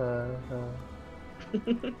 Come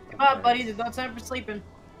on, buddy. There's no time for sleeping.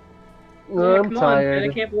 Yeah, I'm come on, tired. man.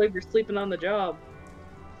 I can't believe you're sleeping on the job.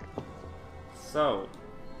 So,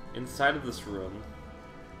 inside of this room,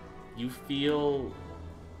 you feel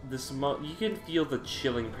this. You can feel the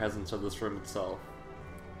chilling presence of this room itself.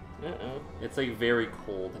 Uh-oh. It's like very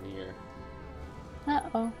cold in here.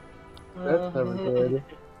 Uh-oh. That's never good.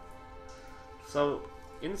 So,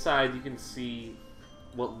 inside you can see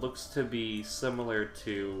what looks to be similar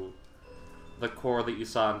to the core that you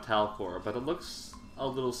saw in Talcor, but it looks a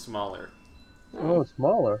little smaller. Oh,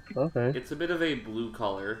 smaller. Okay. It's a bit of a blue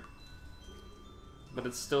color, but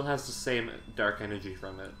it still has the same dark energy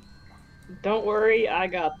from it. Don't worry, I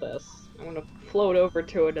got this. I'm gonna float over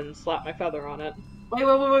to it and slap my feather on it.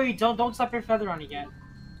 Wait. Don't slap your feather on it yet.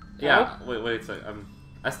 Yeah, wait a sec.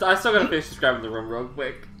 I still gotta finish describing the room real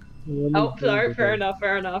quick. Oh, sorry, fair enough.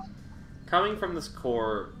 Coming from this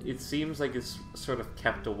core, it seems like it's sort of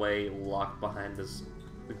kept away, locked behind this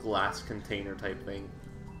glass container type thing.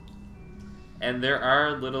 And there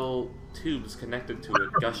are little tubes connected to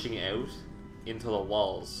it, gushing out into the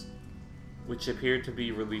walls, which appear to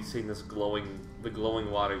be releasing the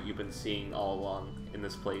glowing water you've been seeing all along in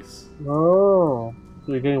this place. Oh,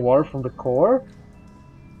 so you're getting water from the core?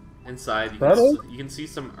 Inside, That is? you can see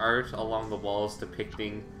some art along the walls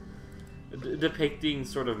depicting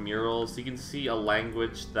sort of murals. You can see a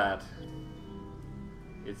language that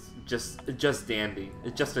it's just dandy.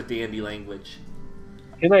 It's just a dandy language.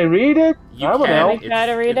 Can I read it? You I'm an can. elf. Can we try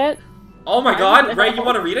to read it? Oh my god, Ray, you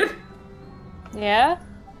want to read it? Yeah?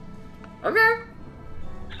 Okay.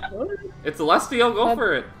 It's Celestial, go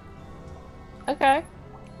for it. Okay.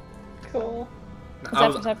 Cool. Is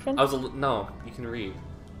that perception? No, you can read.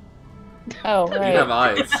 Oh, You right. have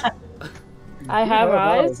eyes. I have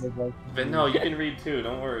eyes? But no, you can read too,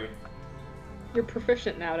 don't worry. You're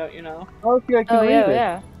proficient now, don't you know? Okay, I can Oh, read yeah, it.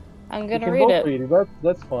 yeah. I'm You gonna can read both it. read it.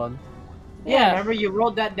 That's fun. Yeah, remember you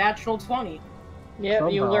rolled that natural 20. Yeah,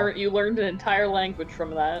 you Somehow. learned an entire language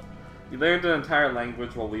from that. You learned an entire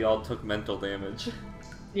language while we all took mental damage.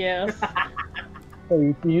 Yes.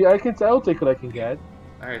 Hey, I'll take what I can get.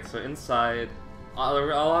 Alright, so inside,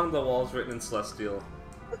 along the walls written in Celestial,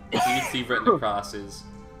 you can see written across is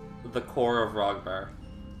the core of Rogbar.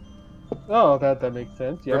 Oh, that makes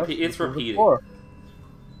sense. Yeah, It's repeating.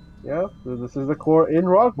 Yeah, so this is the core in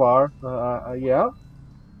Rogbar. Yeah,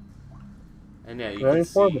 And yeah, you very can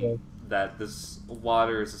see informative. that this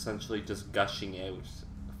water is essentially just gushing out,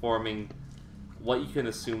 forming what you can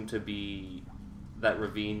assume to be that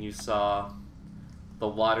ravine you saw, the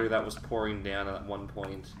water that was pouring down at one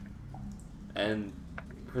point, and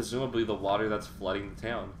presumably the water that's flooding the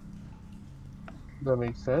town. That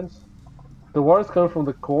makes sense. The water's coming from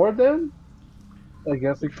the core then? I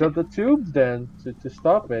guess we cut the tubes then to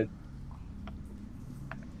stop it.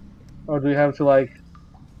 Or do we have to like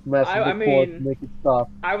mess with I the core to mean- make it stop?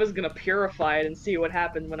 I was gonna purify it and see what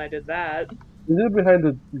happened when I did that. Is it behind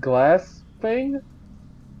the glass thing?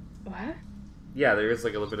 What? Yeah, there is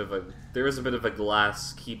like a bit of a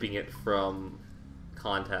glass keeping it from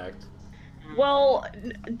contact. Well,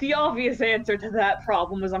 the obvious answer to that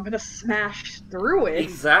problem is I'm gonna smash through it.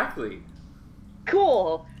 Exactly.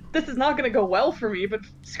 Cool. This is not gonna go well for me, but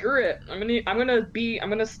screw it. I'm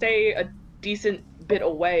gonna stay a decent bit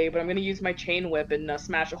away, but I'm gonna use my chain whip and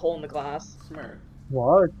smash a hole in the glass. Smart.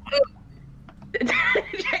 What?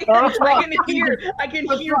 I can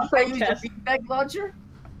hear protest. Feedback launcher?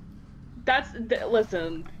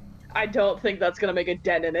 Listen, I don't think that's gonna make a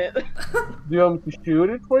dent in it. Do you want me to shoot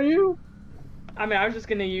it for you? I mean, I was just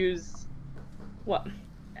gonna use what?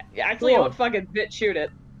 Actually, Cool. don't fucking shoot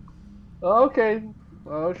it. Okay,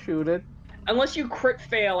 I'll shoot it. Unless you crit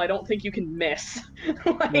fail, I don't think you can miss.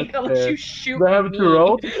 Like, That's unless fair. you shoot Do I have me. to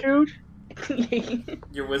roll to shoot?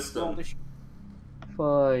 Your wisdom.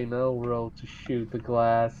 Fine, I'll roll to shoot the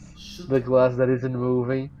glass. The glass that isn't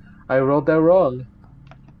moving. I rolled that wrong.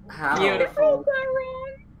 How? I rolled that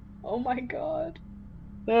wrong. Oh my god.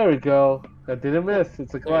 There we go. I didn't miss.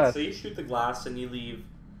 It's a Alright, glass. so you shoot the glass and you leave,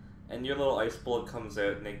 and your little ice bullet comes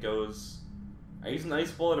out and it goes. Are you using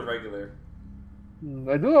ice bullet or regular?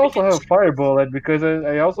 I do also have fire bullet because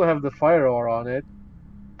I also have the fire ore on it.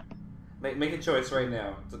 Make a choice right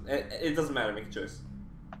now. It doesn't matter. Make a choice.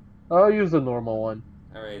 I'll use the normal one.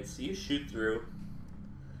 Alright, so you shoot through.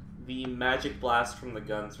 The magic blast from the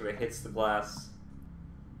gun sort of hits the glass,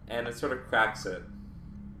 and it sort of cracks it.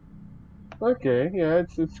 Okay, yeah,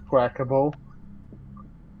 it's crackable.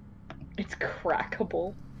 It's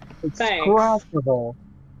crackable. It's Thanks. crackable.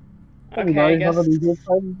 Okay, now I you have guess. an easier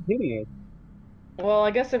time hitting it. Well,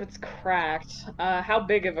 I guess if it's cracked, how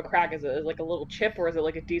big of a crack is it? Is it like a little chip, or is it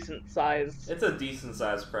like a decent size? It's a decent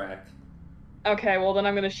sized crack. Okay, well then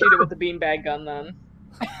I'm gonna shoot it with the beanbag gun then.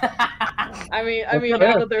 I mean, Okay.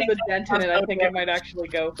 now that there's a dent in it, I think it might actually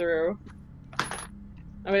go through.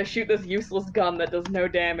 I'm gonna shoot this useless gun that does no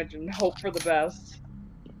damage and hope for the best.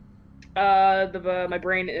 My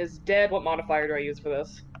brain is dead. What modifier do I use for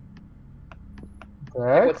this?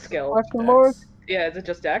 What Dex? skill? Question mark? X. Yeah, is it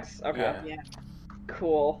just Dex? Okay. Yeah. Yeah.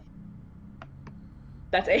 Cool.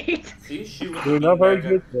 That's 8. So you shoot with You're the not very beanbag gun.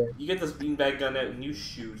 good there. You get this beanbag gun out and you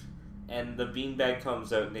shoot, and the beanbag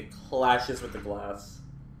comes out and it clashes with the glass.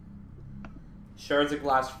 Shards of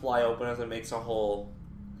glass fly open as it makes a hole.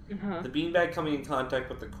 Uh-huh. The beanbag coming in contact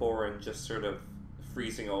with the core and just sort of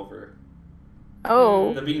freezing over.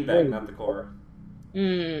 Oh. The beanbag, not the core.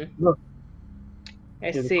 Hmm. Look. I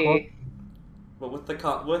Yeah, the see. core- But with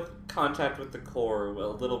the with contact with the core, a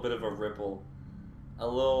little bit of a ripple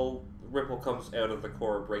comes out of the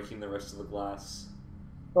core, breaking the rest of the glass.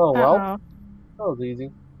 Oh well, Uh-oh. that was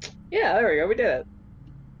easy. Yeah, there we go. We did it.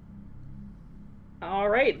 All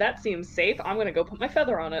right, that seems safe. I'm gonna go put my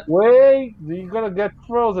feather on it. Wait, you're gonna get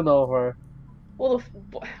frozen over. Well,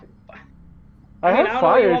 I mean, have I don't know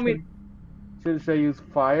what you fire. want me- Should I use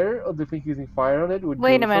fire, or do you think using fire on it would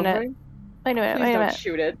Wait do a minute. something? Wait a minute, please wait a don't minute.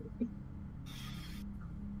 shoot it.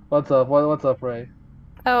 What's up? What's up, Ray?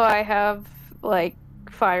 Oh, I have like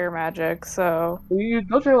fire magic, so You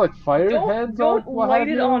don't you have like fire hands Don't or what light have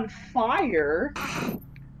it you? on fire.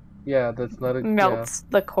 Yeah, that's not a melts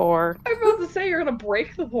the core. I was about to say you're gonna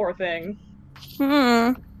break the poor thing. Hmm.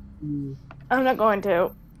 Yeah. I'm not going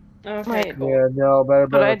to. Okay, Wait. cool. Yeah, no, better.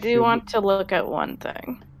 But I do want to look at one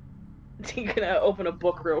thing. You're gonna open a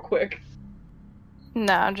book real quick.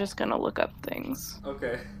 No, I'm just gonna look up things.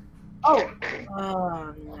 Okay. Oh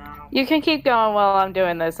no. You can keep going while I'm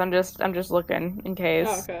doing this. I'm just looking in case.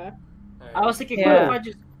 Okay. I was thinking, Yeah. what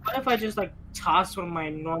if I just like toss one of my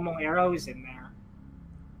normal arrows in there?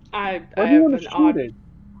 I Why do you have want an to shoot odd it?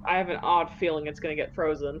 I have an odd feeling it's gonna get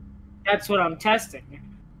frozen. That's what I'm testing.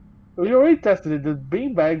 We already tested it. The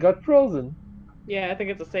beanbag got frozen. Yeah, I think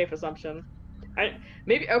it's a safe assumption.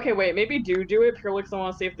 Maybe do it purely because I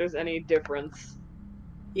want to see if there's any difference.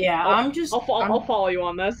 Yeah, I'll follow you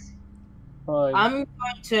on this. Fine. I'm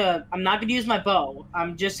not gonna use my bow.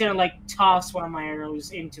 I'm just gonna like toss one of my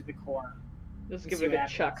arrows into the core. Just and give see it a what good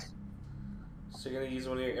happens. chuck. So you're gonna use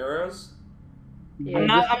one of your arrows? Yeah. I'm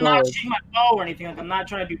Just not try. shooting my bow or anything. Like I'm not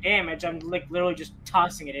trying to do damage. I'm like literally just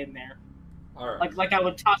tossing it in there, Alright. like I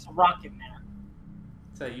would toss a rock in there.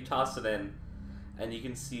 So you toss it in, and you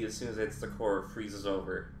can see as soon as it hits the core, it freezes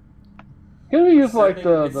over. Can we use like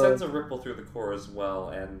It sends the? a ripple through the core as well,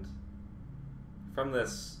 and from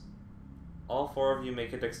this, all four of you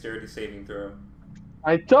make a dexterity saving throw.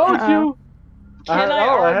 I told you.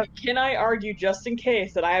 Can I argue just in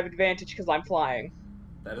case that I have advantage because I'm flying?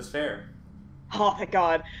 That is fair. Oh my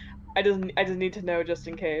god. I just need to know just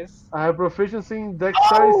in case. I have proficiency in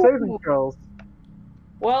dexterity Oh! saving throws.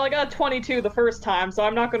 Well, I got 22 the first time, so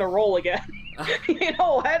I'm not gonna roll again. You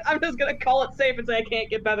know what? I'm just gonna call it safe and say I can't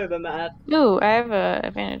get better than that. Ooh, I have a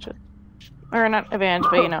advantage. Or not advantage,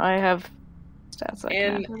 but you know, I have stats. I can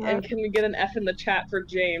And add to and that. can we get an F in the chat for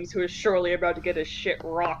James, who is surely about to get his shit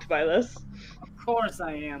rocked by this? Of course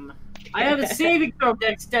I am. I have a saving throw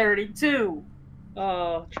dexterity too.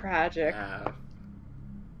 Oh, tragic.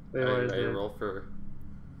 Wait, what is I it? roll for.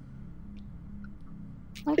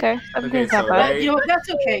 Okay, Okay, 17's not so bad. Ray- You know, that's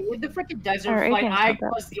okay. With the freaking desert Alright, fight, thanks, I not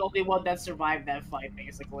bad. was the only one that survived that fight,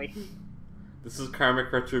 basically. This is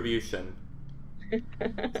karmic retribution.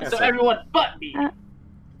 So everyone but me.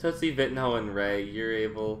 Tootsie, Vitno, and Ray, you're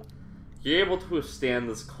able to withstand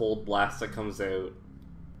this cold blast that comes out.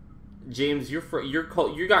 James, you're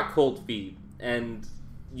cold. You got cold feet, and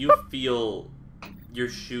you feel your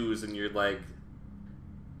shoes and your leg.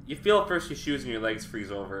 You feel at first your shoes and your legs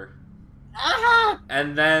freeze over,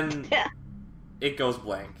 and then it goes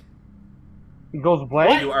blank. It goes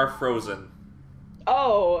blank. You are frozen.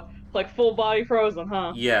 Oh, like full body frozen,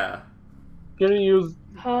 huh? Yeah, Can you use?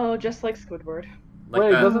 Oh, just like Squidward. like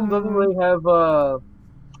Wait, that. doesn't Ray have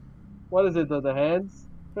what is it? The hands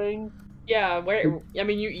thing? Yeah, wait. I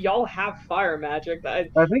mean, y'all have fire magic. I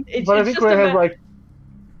think, It's but I think just Ray a has ma- like.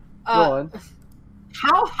 Go on.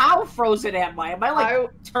 How frozen am I? Am I like I-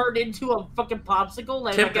 turned into a fucking popsicle?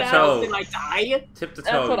 Like, Tip like to I toe. and I die? Tip to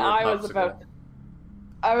toe. That's what you're a I was popsicle. about.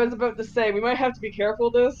 I was about to say we might have to be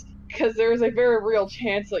careful with this because there is a very real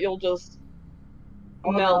chance that you'll just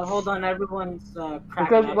melt. Hold on, everyone's cracking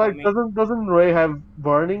Because up like on me. doesn't Ray have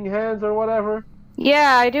burning hands or whatever?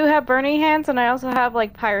 Yeah, I do have burning hands, and I also have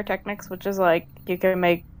like pyrotechnics, which is like you can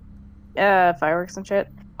make fireworks and shit.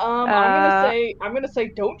 I'm gonna say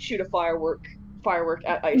don't shoot a firework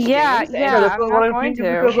at Ice Yeah, James. yeah. that's I'm what not I'm going thinking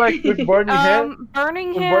to. because like with burning hands, Burning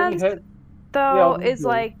with burning hands hands. though Yeah, is okay.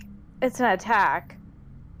 like it's an attack,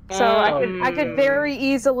 so I could very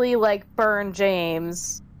easily like burn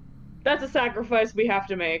James, That's a sacrifice we have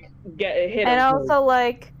to make. Get a hit and him. also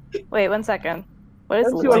like wait 1 second. What is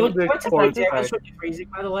Let's see light? what the What's core my attack. damage from freezing,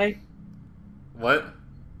 by the way? What?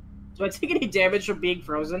 Do I take any damage from being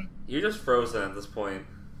frozen? You're just frozen at this point.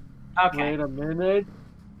 Okay. Wait a minute.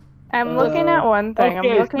 I'm looking at one thing.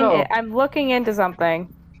 okay, I'm looking into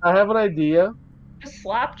something. I have an idea. Just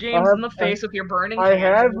slap James have- in the face with your burning I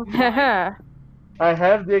hands. Haha. I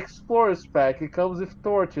have the Explorer's pack. It comes with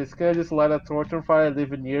torches. Can I just light a torch on fire and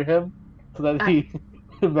leave it near him so that he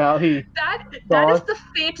that he That is Sauce. the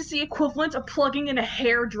fantasy equivalent of plugging in a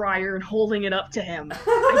hair dryer and holding it up to him.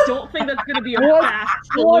 I don't think that's gonna be a What? fast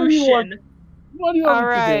What do you want? solution. What do you want All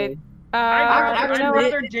me to right. do? I'd You know what?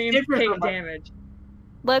 rather James different take from my- damage.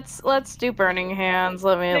 Let's do burning hands.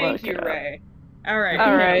 Let me Thank look you, it up. Ray. Alright.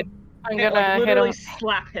 All right. I'm Like, gonna hit literally him.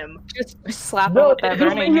 slap him. Just slap him No, with that it'll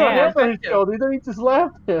burning make your you hand. hand on his effective. shoulder. You don't need to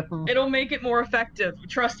slap him. It'll make it more effective.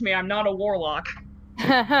 Trust me, I'm not a warlock.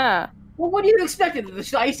 Haha. Well, what do you expect?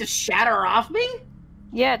 The ice to shatter off me?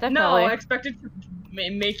 Yeah, No, definitely. I expect it to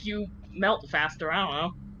make you melt faster. I don't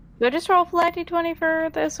know. Do I just roll flat d20 for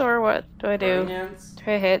this, or what do I do? Burning hands?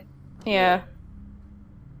 Try hit? Yeah.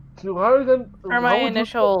 So how are you Or my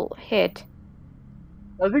initial hit.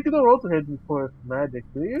 I think you don't roll to hit before magic,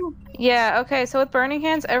 do you? Yeah, okay, so with Burning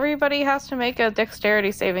Hands, everybody has to make a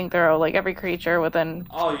dexterity saving throw, like every creature within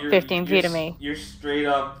Oh, you're 15 feet of me. You're straight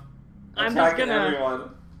up I'm attacking just gonna- everyone.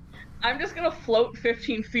 I'm just gonna float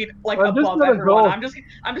 15 feet like I'm just above gonna everyone. go.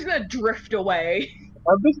 I'm just gonna drift away.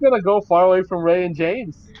 I'm just gonna go far away from Ray and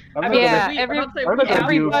James. I'm I not mean, Yeah, gonna... every- I'm about to say, I'm not gonna do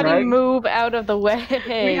Everybody Frank. move out of the way.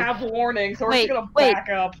 we have warning, so we're Wait, just gonna wait. back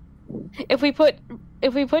up. If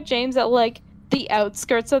we put James at like the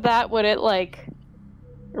outskirts of that, would it like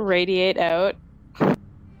radiate out?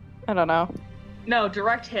 I don't know. No,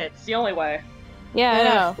 direct hits. The only way. Yeah, I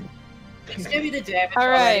know. Just give me the damage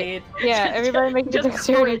Alright. already. Yeah, Just- everybody make a just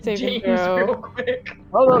dexterity crit saving James real throw. quick.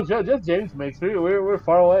 Oh no, just James makes. We're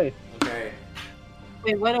far away. Okay.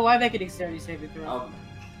 Wait, what do I make a dexterity saving throw? Um,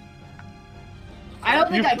 I don't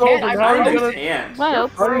think You I frozen, can. how are you I'm gonna- hand. What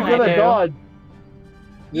else How are you can I gonna do? dodge?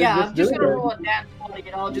 Yeah, I'm just do gonna it. roll a nat 20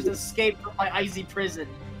 and I'll just escape from my icy prison.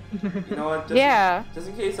 You know what? Yeah. Just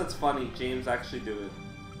in case that's funny, James actually do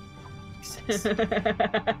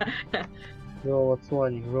it. Roll a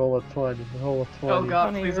 20, roll a 20, roll a 20. Oh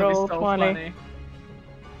god, 20, please let me roll so 20. funny.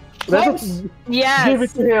 That's a, give it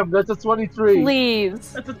Yes! to him. That's a 23.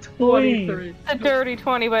 Please. That's a 23. It's a dirty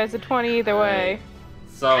 20, but it's a 20 either way.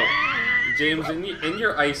 So, James, in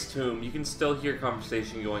your ice tomb, you can still hear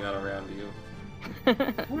conversation going on around you.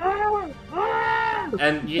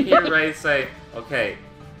 And you hear Ray say, okay,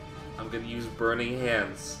 I'm gonna use burning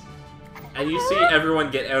hands. And you see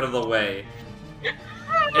everyone get out of the way.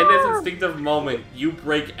 In this instinctive moment, you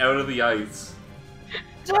break out of the ice.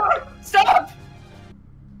 Stop!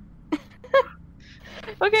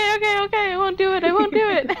 Okay, I won't do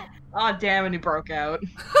it, Aw, damn it, he broke out.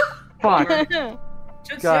 Fuck.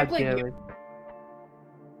 Just God simply damn it.